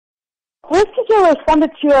Rescue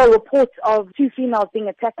responded to a report of two females being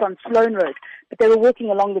attacked on Sloane Road, but they were walking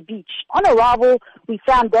along the beach. On arrival, we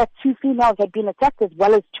found that two females had been attacked as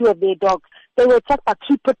well as two of their dogs. They were attacked by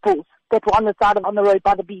two pitbulls that were on the side on the road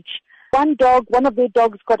by the beach. One of their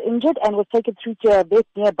dogs got injured and was taken through to a vet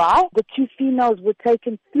nearby. The two females were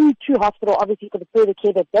taken through to hospital, obviously for the further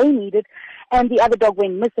care that they needed, and the other dog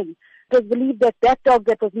went missing. It was believed that that dog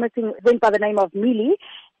that was missing went by the name of Mealy,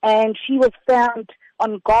 and she was found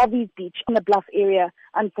on Garvey's Beach in the Bluff area.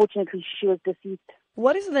 Unfortunately, she was deceased.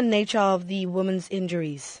 What is the nature of the woman's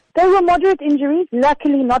injuries? They were moderate injuries,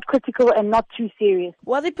 luckily not critical and not too serious.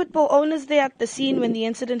 Were the pitbull owners there at the scene when the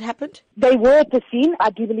incident happened? They were at the scene, I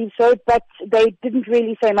do believe so, but they didn't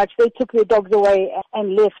really say much. They took their dogs away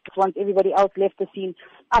and left once everybody else left the scene.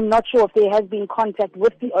 I'm not sure if there has been contact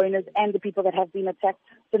with the owners and the people that have been attacked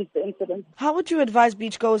since the incident. How would you advise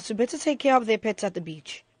beachgoers to better take care of their pets at the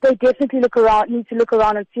beach? They definitely need to look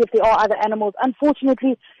around and see if there are other animals.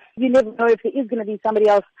 Unfortunately, you never know if there is going to be somebody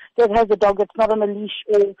else that has a dog that's not on a leash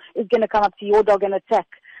or is going to come up to your dog and attack.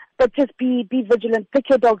 But just be vigilant, pick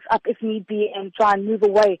your dogs up if need be, and try and move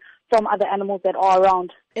away from other animals that are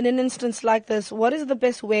around. In an instance like this, what is the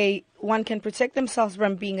best way one can protect themselves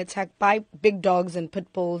from being attacked by big dogs and pit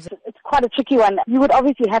bulls? It's quite a tricky one. You would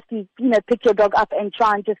obviously have to, pick your dog up and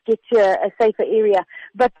try and just get to a safer area.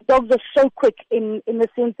 But dogs are so quick in the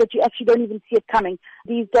sense that you actually don't even see it coming.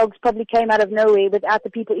 These dogs probably came out of nowhere without the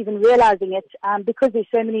people even realizing it, because there's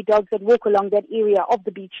so many dogs that walk along that area of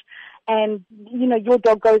the beach. And, your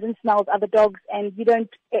dog goes and smells other dogs and you don't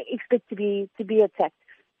expect to be attacked.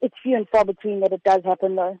 It's few and far between that it does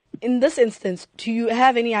happen, though. In this instance, do you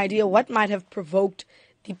have any idea what might have provoked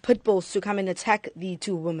the pit bulls to come and attack the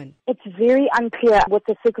two women? It's very unclear what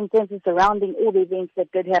the circumstances surrounding all the events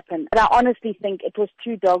that did happen. But I honestly think it was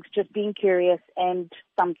two dogs just being curious and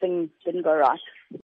something didn't go right.